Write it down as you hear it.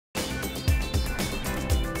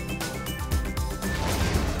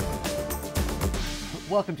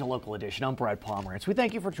Welcome to Local Edition. I'm Brad Pomerance. We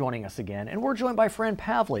thank you for joining us again, and we're joined by Fran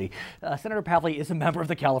Pavley. Senator Pavley is a member of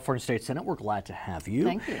the California State Senate. We're glad to have you.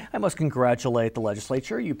 Thank you. I must congratulate the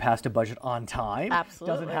legislature. You passed a budget on time.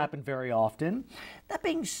 Absolutely. Doesn't happen very often. That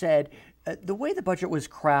being said, the way the budget was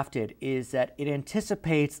crafted is that it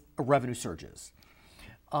anticipates revenue surges.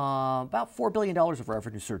 About $4 billion of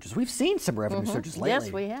revenue surges. We've seen some revenue surges lately.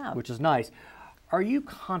 Yes, we have. Which is nice. Are you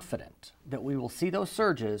confident that we will see those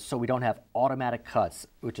surges so we don't have automatic cuts,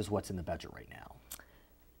 which is what's in the budget right now?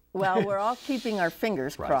 Well, we're all keeping our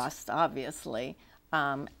fingers Right. crossed, obviously.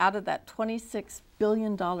 Out of that $26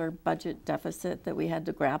 billion budget deficit that we had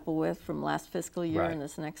to grapple with from last fiscal year Right. and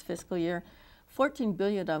this next fiscal year, $14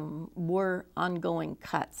 billion of them were ongoing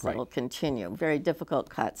cuts Right. that will continue, very difficult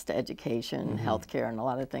cuts to education, healthcare, and a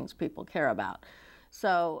lot of things people care about.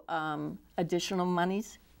 So additional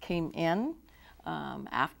monies came in.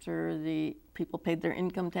 After the people paid their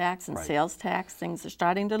income tax and Right. sales tax, things are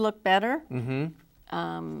starting to look better.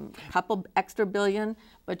 Couple extra billion,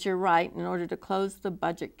 but you're right, in order to close the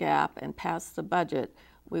budget gap and pass the budget,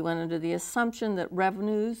 we went under the assumption that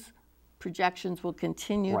revenues projections will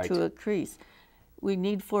continue Right. to increase. We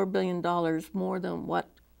need $4 billion more than what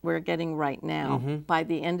we're getting right now by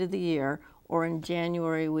the end of the year, or in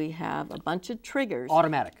January we have a bunch of triggers.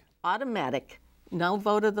 Automatic, no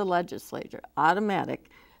vote of the legislature, automatic,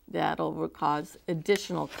 that'll cause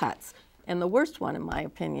additional cuts. And the worst one, in my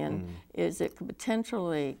opinion, is it could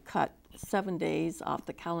potentially cut 7 days off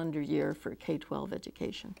the calendar year for K-12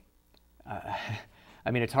 education.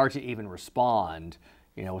 I mean, it's hard to even respond,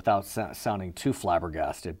 you know, without sounding too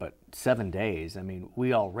flabbergasted, but 7 days, I mean,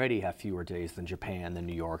 we already have fewer days than Japan, than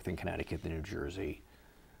New York, than Connecticut, than New Jersey.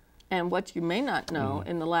 And what you may not know,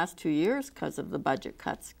 in the last 2 years, because of the budget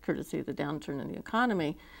cuts, courtesy of the downturn in the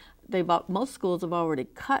economy, most schools have already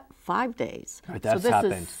cut 5 days. Right, so that's this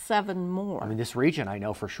happened. is 7 more. I mean, this region, I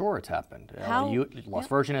know for sure it's happened. Las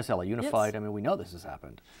Virgenes, LA Unified, I mean, we know this has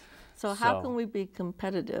happened. So how can we be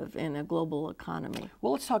competitive in a global economy?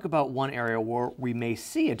 Well, let's talk about one area where we may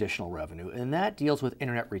see additional revenue, and that deals with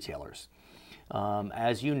internet retailers.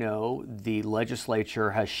 As you know, the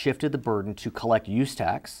legislature has shifted the burden to collect use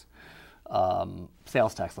tax,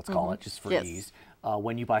 sales tax, let's call it, just for ease,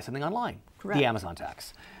 when you buy something online, the Amazon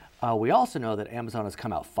tax. We also know that Amazon has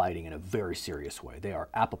come out fighting in a very serious way. They are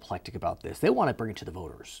apoplectic about this. They want to bring it to the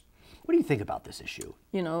voters. What do you think about this issue?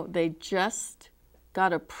 You know, they just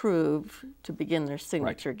got approved to begin their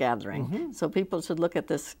signature gathering. So people should look at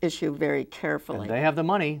this issue very carefully. And they have the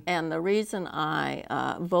money. And the reason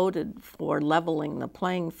I voted for leveling the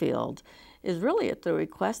playing field is really at the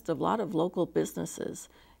request of a lot of local businesses.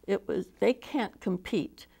 They can't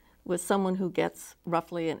compete with someone who gets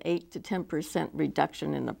roughly an 8 to 10%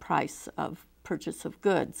 reduction in the price of purchase of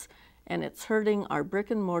goods. And it's hurting our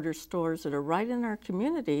brick and mortar stores that are right in our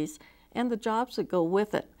communities and the jobs that go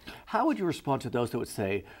with it. How would you respond to those that would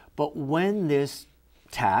say, but when this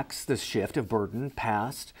tax, this shift of burden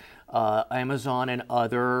passed, Amazon and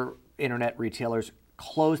other internet retailers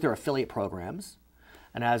closed their affiliate programs,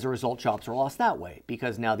 and as a result, jobs are lost that way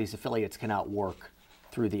because now these affiliates cannot work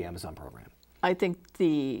through the Amazon program? I think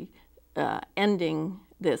the ending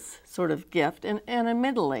this sort of gift, and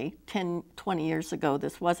admittedly, 10, 20 years ago,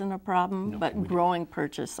 this wasn't a problem, but growing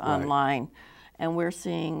purchase online. And we're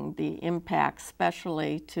seeing the impact,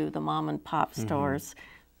 especially to the mom and pop stores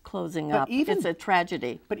closing up. It's a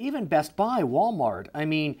tragedy. But even Best Buy, Walmart, I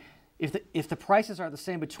mean, if the prices are the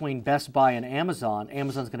same between Best Buy and Amazon,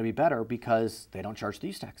 Amazon's going to be better because they don't charge the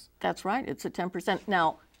use tax. That's right. It's a 10%.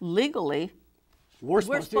 Now, legally, we're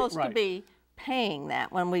supposed to be paying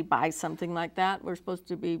that when we buy something like that. We're supposed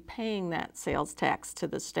to be paying that sales tax to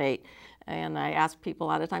the state. And I ask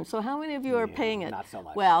people all the time, so how many of you are paying it? Not so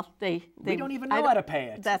much. Well, we don't even know how to pay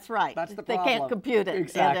it. That's right. That's the They problem. can't compute it.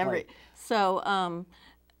 Exactly. So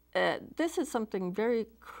this is something very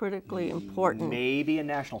critically important. Maybe a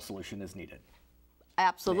national solution is needed.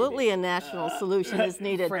 Absolutely, a national solution is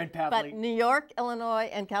needed. Fran Pavley. But New York,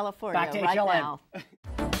 Illinois, and California Back to right HLN. now.